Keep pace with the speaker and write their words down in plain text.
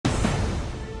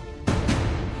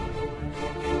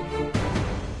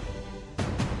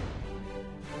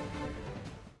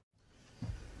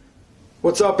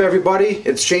What's up, everybody?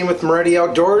 It's Shane with Moretti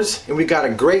Outdoors, and we got a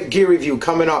great gear review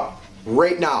coming up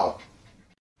right now.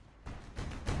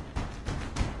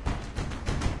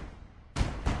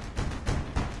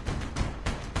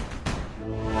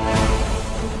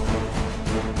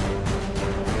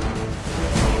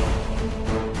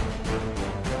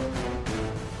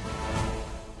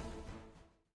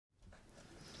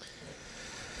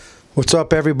 What's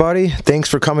up, everybody? Thanks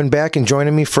for coming back and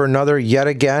joining me for another, yet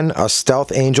again, a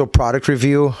Stealth Angel product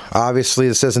review. Obviously,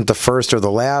 this isn't the first or the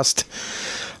last.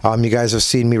 You guys have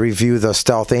seen me review the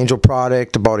Stealth Angel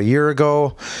product about a year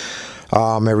ago.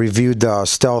 I reviewed the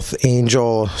Stealth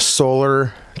Angel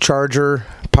solar charger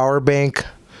power bank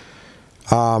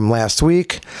last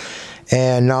week.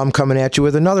 And now I'm coming at you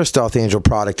with another Stealth Angel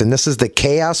product, and this is the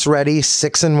Chaos Ready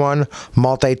 6-in-1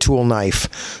 multi-tool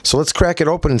knife. So let's crack it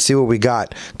open and see what we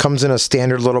got. Comes in a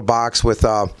standard little box with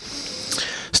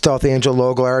Stealth Angel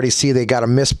logo. I already see they got a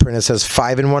misprint. It says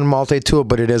 5-in-1 multi-tool,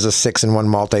 but it is a 6-in-1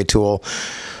 multi-tool.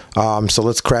 So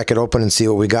let's crack it open and see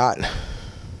what we got.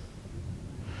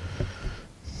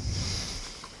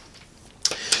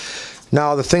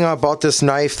 Now, the thing about this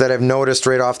knife that I've noticed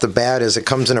right off the bat is it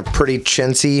comes in a pretty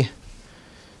chintzy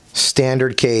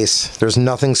standard case. There's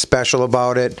nothing special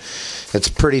about it. It's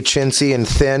pretty chintzy and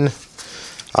thin.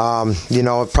 You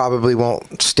know, it probably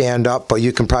won't stand up, but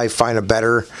you can probably find a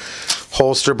better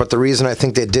holster. But the reason I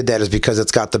think they did that is because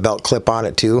it's got the belt clip on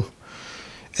it too.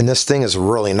 And this thing is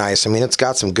really nice. I mean, it's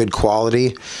got some good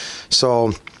quality.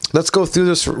 So let's go through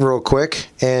this real quick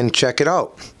and check it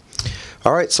out.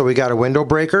 All right, so we got a window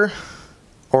breaker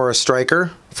or a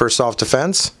striker for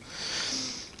self-defense,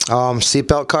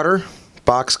 seatbelt cutter,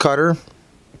 box cutter,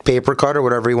 paper cutter,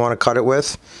 whatever you want to cut it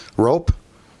with, rope,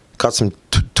 cut some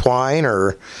twine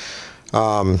or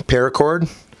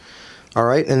paracord. All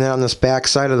right, and then on this back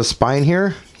side of the spine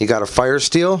here, you got a fire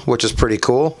steel, which is pretty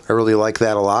cool. I really like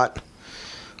that a lot.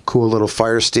 Cool little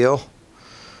fire steel.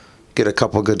 Get a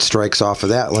couple good strikes off of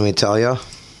that, let me tell you.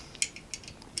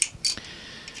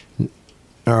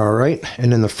 All right,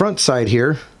 and then the front side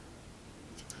here,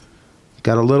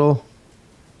 got a little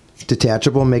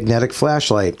detachable magnetic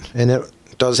flashlight, and it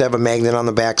does have a magnet on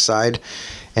the back side,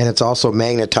 and it's also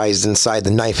magnetized inside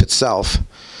the knife itself.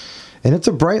 And it's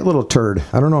a bright little turd.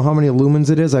 I don't know how many lumens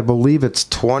it is. I believe it's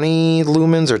 20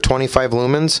 lumens or 25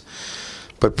 lumens,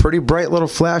 but pretty bright little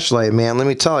flashlight, man, let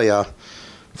me tell you,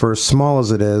 for as small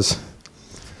as it is.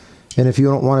 And if you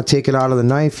don't want to take it out of the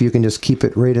knife, you can just keep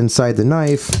it right inside the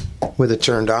knife with it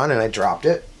turned on, and I dropped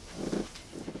it.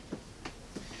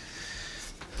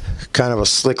 Kind of a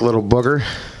slick little booger.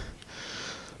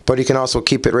 But you can also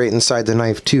keep it right inside the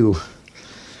knife too.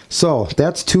 So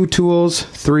that's 2 tools,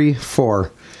 3,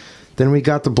 4. Then we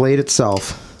got the blade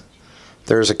itself.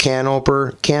 There's a can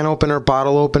opener,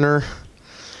 bottle opener.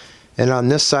 And on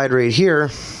this side right here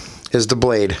is the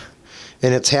blade.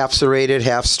 And it's half serrated,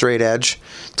 half straight edge.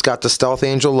 It's got the Stealth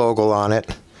Angel logo on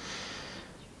it.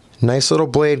 Nice little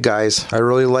blade, guys. I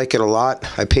really like it a lot.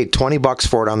 I paid 20 bucks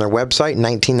for it on their website,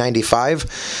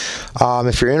 $19.95.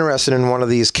 If you're interested in one of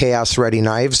these Chaos Ready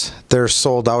knives, they're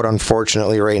sold out,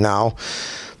 unfortunately, right now.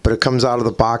 But it comes out of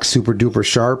the box super duper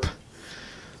sharp.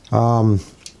 Now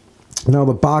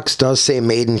the box does say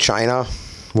made in China,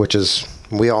 which is,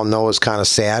 we all know, is kind of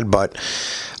sad, but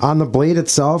on the blade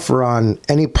itself or on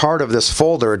any part of this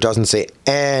folder, it doesn't say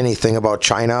anything about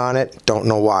China on it. Don't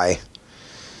know why.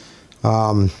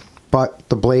 But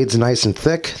the blade's nice and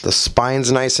thick. The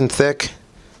spine's nice and thick.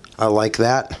 I like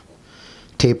that.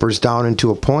 Tapers down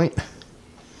into a point.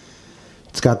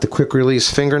 It's got the quick release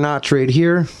finger notch right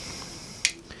here,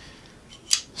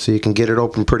 so you can get it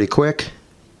open pretty quick.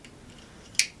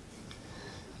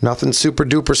 Nothing super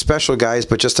duper special, guys,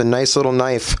 but just a nice little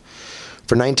knife.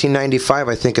 For $19.95,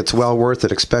 I think it's well worth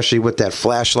it, especially with that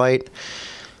flashlight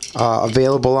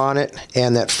available on it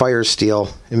and that fire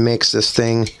steel. It makes this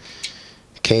thing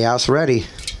Chaos Ready.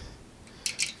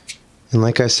 And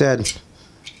like I said,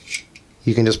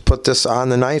 you can just put this on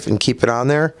the knife and keep it on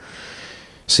there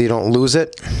so you don't lose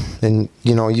it, and,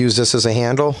 you know, use this as a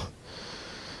handle.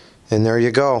 And there you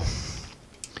go.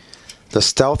 The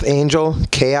Stealth Angel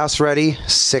Chaos Ready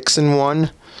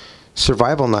 6-in-1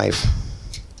 survival knife.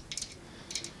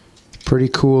 Pretty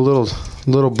cool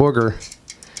little booger.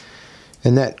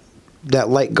 And that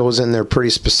light goes in there pretty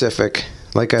specific.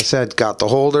 Like I said, got the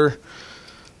holder,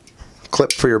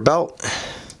 clip for your belt,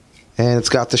 and it's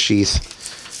got the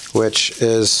sheath, which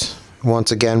is,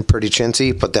 once again, pretty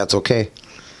chintzy, but that's okay.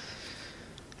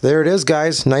 There it is,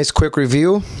 guys. Nice quick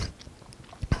review.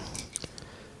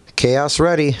 Chaos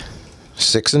Ready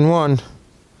 6-in-1.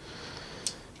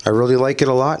 I really like it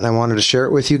a lot, and I wanted to share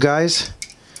it with you guys.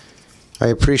 I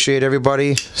appreciate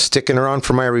everybody sticking around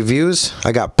for my reviews.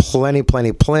 I got plenty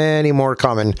more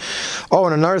coming. Oh,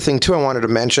 and another thing too I wanted to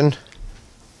mention.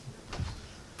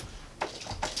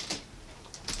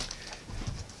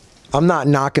 I'm not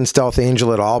knocking Stealth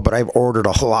Angel at all, but I've ordered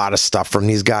a lot of stuff from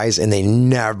these guys, and they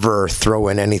never throw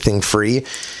in anything free.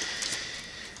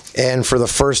 And for the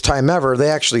first time ever, they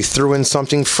actually threw in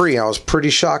something free. I was pretty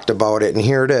shocked about it, and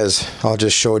here it is. I'll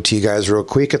just show it to you guys real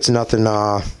quick. It's nothing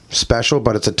special,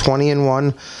 but it's a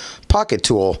 20-in-1 pocket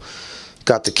tool.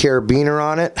 Got the carabiner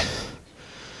on it.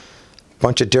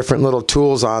 Bunch of different little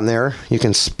tools on there. You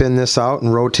can spin this out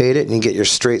and rotate it, and you get your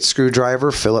straight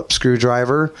screwdriver, Phillips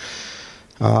screwdriver.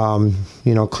 You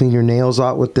know, clean your nails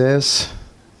out with this.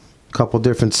 A couple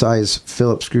different size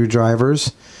Phillips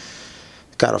screwdrivers.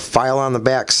 Got a file on the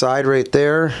back side right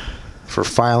there for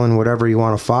filing whatever you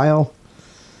want to file.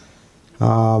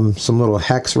 Some little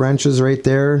hex wrenches right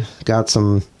there. Got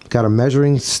a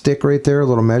measuring stick right there, a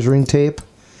little measuring tape.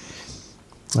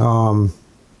 Got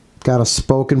a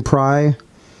spoke and pry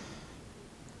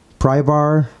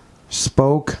bar,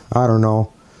 spoke, I don't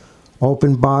know.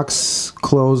 Open box,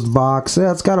 closed box.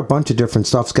 Yeah, it's got a bunch of different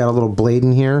stuff. It's got a little blade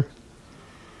in here.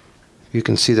 You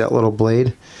can see that little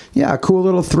blade. Yeah, a cool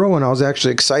little throw-in. I was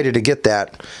actually excited to get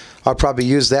that. I'll probably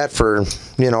use that for,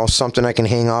 you know, something I can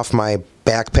hang off my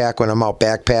backpack when I'm out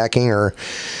backpacking or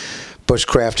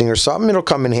bushcrafting or something. It'll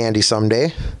come in handy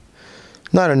someday.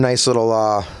 Not a nice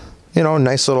little, you know,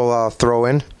 nice little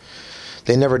throw-in.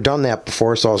 They never done that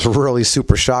before, so I was really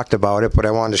super shocked about it, but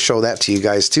I wanted to show that to you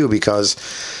guys too because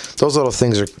those little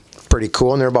things are pretty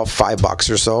cool, and they're about $5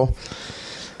 or so.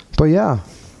 But yeah,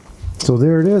 so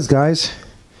there it is, guys.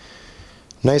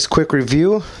 Nice quick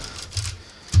review.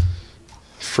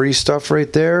 Free stuff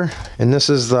right there. And this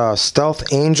is the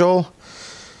Stealth Angel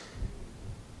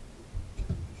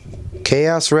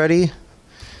Chaos Ready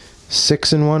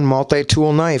 6-in-1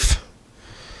 multi-tool knife.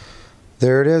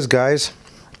 There it is, guys.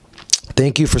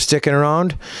 Thank you for sticking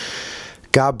around.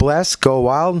 God bless. Go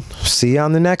wild. See you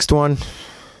on the next one.